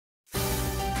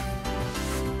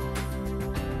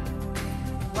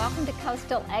welcome to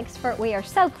Coastal Expert. We are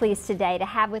so pleased today to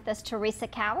have with us Teresa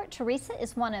Cowart. Teresa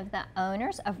is one of the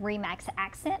owners of RE/MAX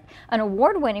Accent, an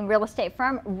award-winning real estate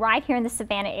firm right here in the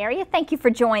Savannah area. Thank you for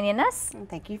joining us.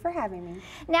 Thank you for having me.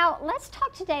 Now, let's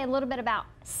talk today a little bit about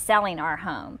selling our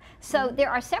home. So there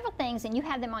are several things, and you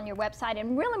have them on your website,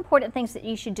 and real important things that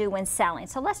you should do when selling.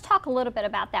 So let's talk a little bit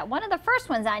about that. One of the first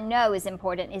ones I know is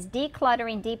important is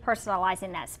decluttering,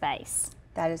 depersonalizing that space.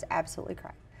 That is absolutely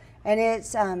correct. And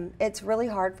it's really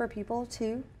hard for people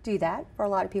to do that, for a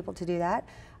lot of people to do that,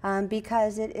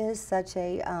 because it is such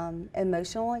a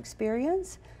emotional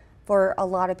experience for a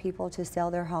lot of people to sell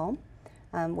their home,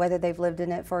 whether they've lived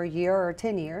in it for a year or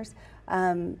 10 years,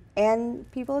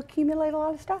 and people accumulate a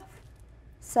lot of stuff.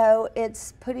 So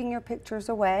it's putting your pictures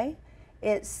away,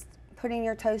 it's putting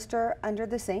your toaster under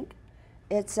the sink,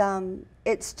 it's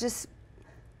just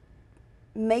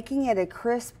making it a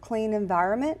crisp, clean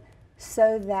environment,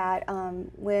 so that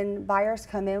when buyers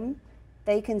come in,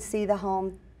 they can see the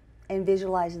home and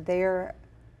visualize their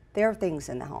things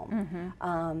in the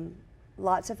home.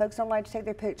 Lots of folks don't like to take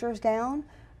their pictures down.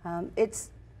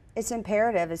 It's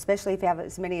imperative, especially if you have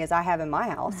as many as I have in my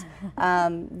house,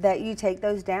 that you take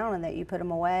those down and that you put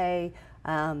them away,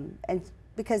 and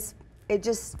because it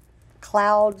just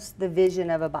clouds the vision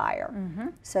of a buyer.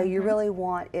 So you really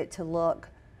want it to look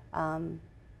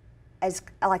as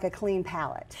like a clean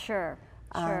palette. Sure,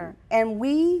 sure. And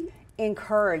we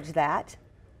encourage that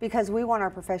because we want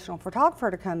our professional photographer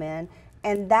to come in,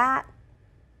 and that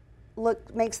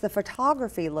makes the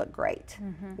photography look great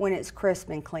when it's crisp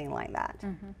and clean like that.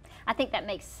 I think that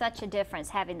makes such a difference,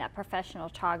 having that professional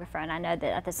photographer, and I know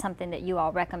that that's something that you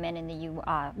all recommend and that you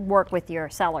work with your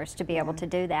sellers to be able to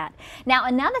do that. Now,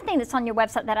 another thing that's on your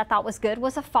website that I thought was good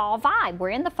was a fall vibe. We're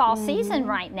in the fall season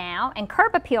right now, and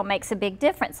curb appeal makes a big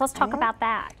difference. Let's talk about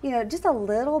that. You know, just a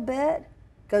little bit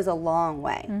goes a long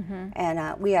way.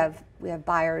 And we have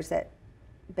buyers that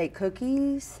bake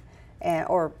cookies,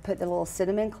 or put the little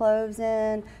cinnamon cloves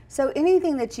in. So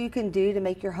anything that you can do to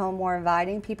make your home more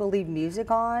inviting. People leave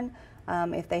music on.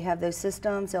 If they have those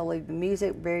systems, they'll leave the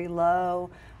music very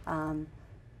low.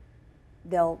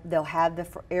 They'll have the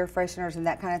air fresheners and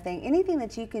that kind of thing. Anything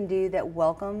that you can do that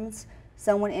welcomes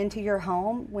someone into your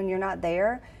home when you're not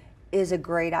there is a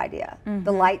great idea.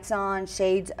 The lights on,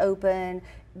 shades open.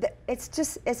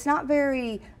 It's not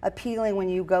very appealing when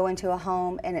you go into a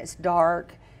home and it's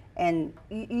dark. And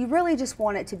you really just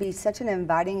want it to be such an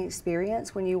inviting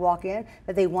experience when you walk in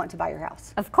that they want to buy your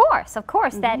house. Of course,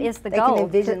 that is the goal. They can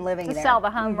envision living there. To sell the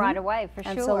home right away, for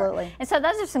sure. Absolutely. And so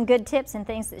those are some good tips and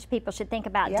things that people should think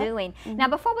about doing. Now,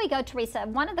 before we go, Teresa,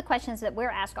 one of the questions that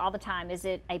we're asked all the time, is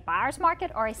it a buyer's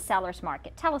market or a seller's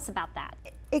market? Tell us about that.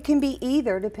 It can be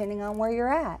either, depending on where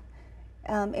you're at.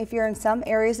 If you're in some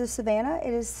areas of Savannah,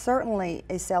 it is certainly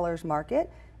a seller's market.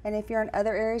 And if you're in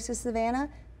other areas of Savannah,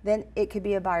 then it could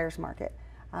be a buyer's market.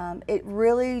 It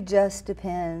really just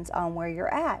depends on where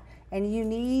you're at. And you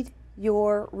need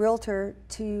your realtor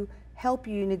to help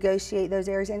you negotiate those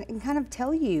areas and kind of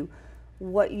tell you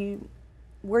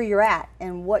where you're at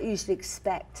and what you should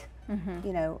expect.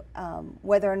 You know,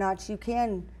 whether or not you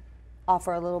can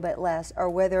offer a little bit less, or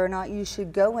whether or not you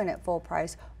should go in at full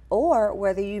price, or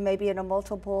whether you may be in a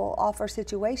multiple offer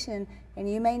situation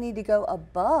and you may need to go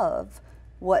above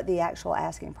what the actual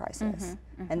asking price is.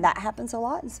 And that happens a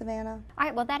lot in Savannah. All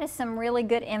right, well, that is some really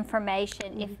good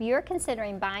information. If you're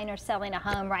considering buying or selling a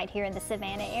home right here in the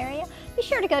Savannah area, be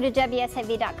sure to go to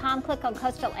WSAV.com, click on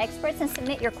Coastal Experts, and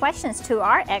submit your questions to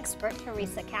our expert,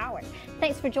 Teresa Cowart.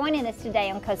 Thanks for joining us today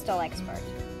on Coastal Expert.